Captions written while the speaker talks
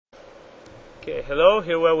Okay, hello,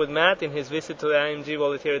 here we're with Matt in his visit to the IMG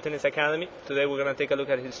Bollettieri Tennis Academy. Today we're going to take a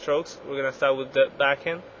look at his strokes. We're going to start with the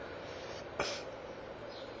backhand.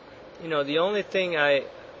 You know, the only thing the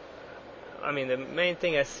main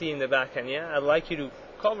thing I see in the backhand, yeah, I'd like you to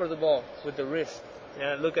cover the ball with the wrist.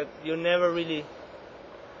 Yeah, look at, you're never really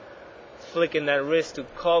flicking that wrist to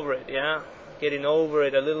cover it, yeah, getting over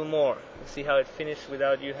it a little more. See how it finished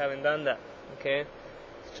without you having done that, okay?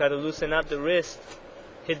 Try to loosen up the wrist.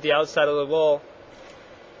 Hit the outside of the ball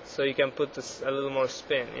so you can put this a little more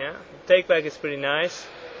spin. Yeah, take back is pretty nice.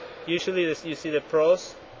 Usually you see the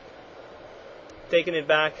pros taking it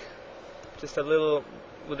back just a little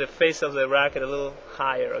with the face of the racket a little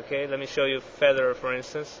higher. Okay, let me show you Federer, for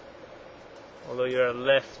instance. Although you're a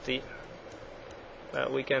lefty,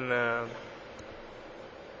 we can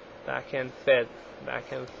backhand fed.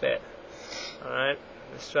 All right,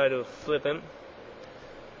 let's try to flip him.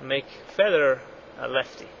 Make Federer a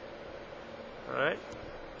lefty. Alright?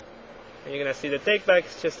 And you're going to see the take back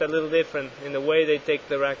is just a little different in the way they take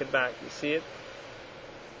the racket back. You see it?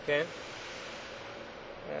 Okay?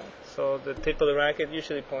 Yeah. So the tip of the racket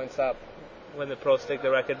usually points up when the pros take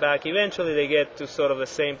the racket back. Eventually they get to sort of the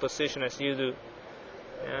same position as you do.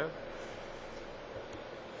 Yeah?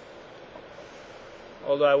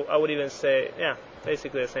 Although I would even say, yeah,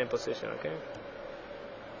 basically the same position, okay?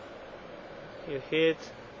 You hit.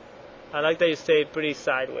 I like that you stay pretty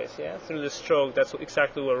sideways, yeah, through the stroke. That's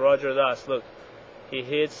exactly what Roger does. Look, he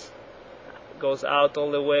hits, goes out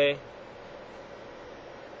all the way,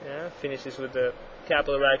 yeah, finishes with the cap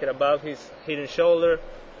of the racket above his hidden shoulder.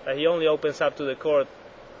 He only opens up to the court,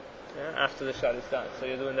 yeah, after the shot is done. So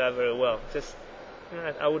you're doing that very well. Just,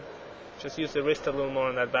 I would just use the wrist a little more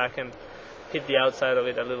on that back and hit the outside of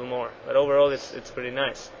it a little more. But overall, it's pretty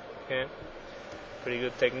nice. Okay, pretty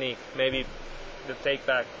good technique. Maybe the take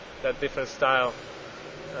back, that different style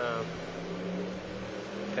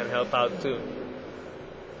can help out too.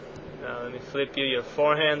 Now let me flip you. Your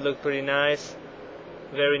forehand looked pretty nice,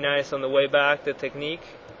 very nice on the way back. The technique,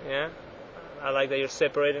 yeah. I like that you're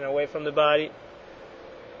separating away from the body,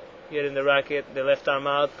 getting the racket, the left arm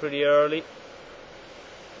out pretty early,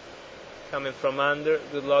 coming from under.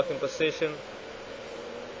 Good locking position,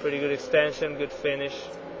 pretty good extension, good finish.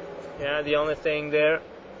 Yeah, the only thing there,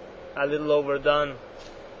 a little overdone.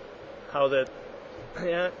 How the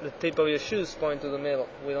tip of your shoes point to the middle.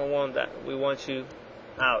 We don't want that. We want you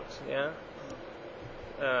out, yeah,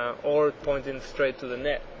 or pointing straight to the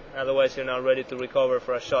net. Otherwise, you're not ready to recover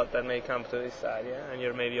for a shot that may come to this side, yeah, and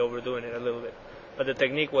you're maybe overdoing it a little bit. But the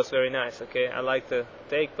technique was very nice. Okay, I like the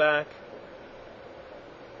take back.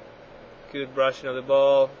 Good brushing of the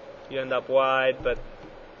ball. You end up wide, but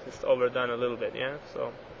just overdone a little bit, yeah.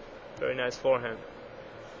 So very nice forehand.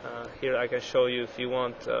 Here I can show you if you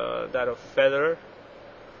want that of Federer.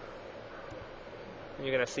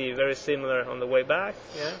 You're gonna see very similar on the way back,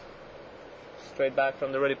 yeah. Straight back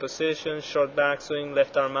from the ready position, short backswing,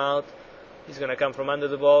 left arm out. He's gonna come from under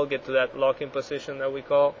the ball, get to that locking position that we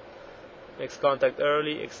call. Makes contact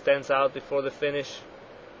early, extends out before the finish,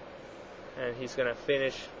 and he's gonna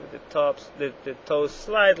finish with the toes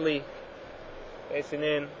slightly facing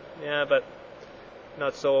in, yeah, but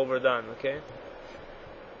not so overdone. Okay.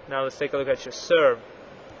 Now let's take a look at your serve.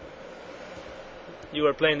 You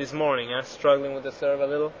were playing this morning, struggling with the serve a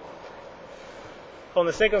little. On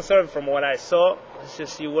the second serve, from what I saw, it's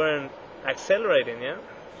just you weren't accelerating,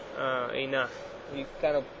 enough. You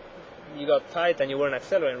got tight and you weren't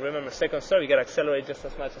accelerating. Remember, second serve, you got to accelerate just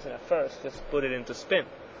as much as in a first. Just put it into spin.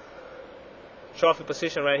 Trophy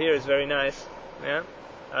position right here is very nice, yeah.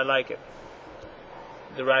 I like it.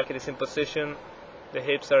 The racket is in position. The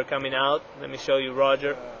hips are coming out. Let me show you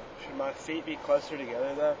Roger. Should my feet be closer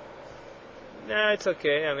together though? Nah, it's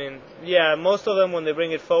okay. I mean, yeah, most of them when they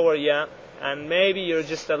bring it forward, yeah. And maybe you're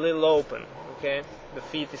just a little open, okay? The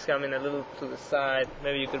feet is coming a little to the side.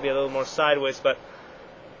 Maybe you could be a little more sideways, but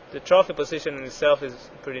the trophy position in itself is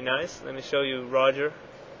pretty nice. Let me show you Roger.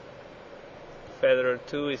 Federer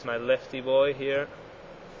 2 is my lefty boy here.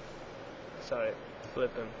 Sorry,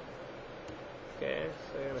 flip him. Okay,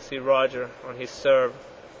 so you're going to see Roger on his serve.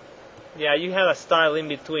 Yeah, you have a style in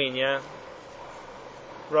between, yeah.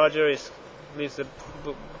 Roger leaves the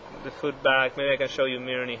foot back. Maybe I can show you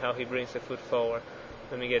Mirny, how he brings the foot forward.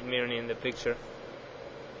 Let me get Mirny in the picture.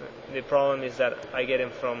 The problem is that I get him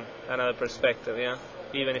from another perspective, yeah.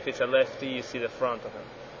 Even if it's a lefty, you see the front of him,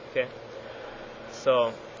 okay.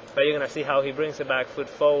 So, but you're going to see how he brings the back foot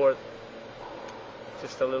forward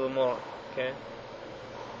just a little more, okay.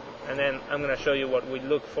 And then I'm going to show you what we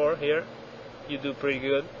look for here. You do pretty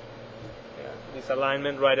good. Yeah, this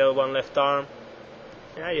alignment, right elbow and left arm.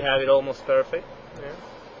 Yeah, you have it almost perfect. Yeah.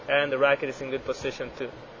 and the racket is in good position too.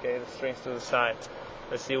 Okay, the strings to the side.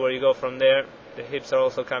 Let's see where you go from there. The hips are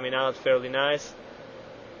also coming out fairly nice.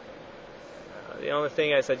 The only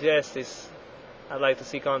thing I suggest is I'd like to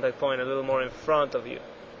see contact point a little more in front of you.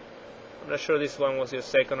 I'm not sure this one was your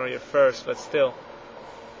second or your first, but still.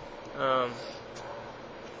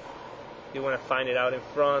 You want to find it out in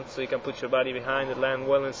front so you can put your body behind it, land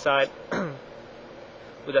well inside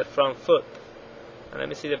with that front foot. And let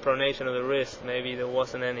me see the pronation of the wrist. Maybe there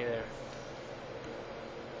wasn't any there.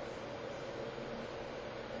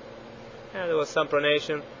 Yeah, there was some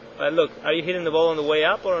pronation. But look, are you hitting the ball on the way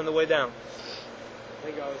up or on the way down? I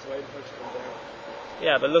think I was waiting for it to come down.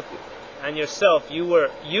 Yeah, but look, and yourself, you were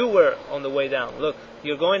on the way down. Look,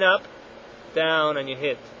 you're going up, down, and you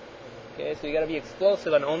hit. Okay, so you got to be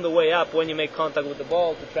explosive and on the way up when you make contact with the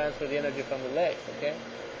ball to transfer the energy from the legs. Okay,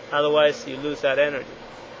 otherwise you lose that energy.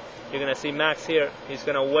 You're gonna see Max here. He's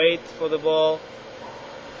gonna wait for the ball,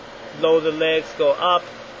 lower the legs, go up.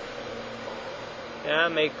 Yeah,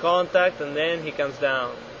 make contact, and then he comes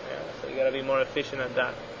down. Yeah, so you gotta be more efficient at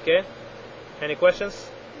that. Okay. Any questions?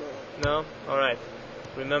 No? Alright.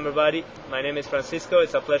 Remember, buddy, my name is Francisco.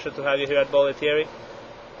 It's a pleasure to have you here at Bollettieri.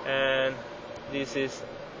 And this is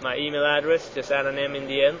my email address. Just add an M in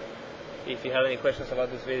the end if you have any questions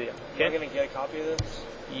about this video. Okay? Am I going to get a copy of this?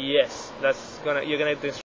 Yes. You're gonna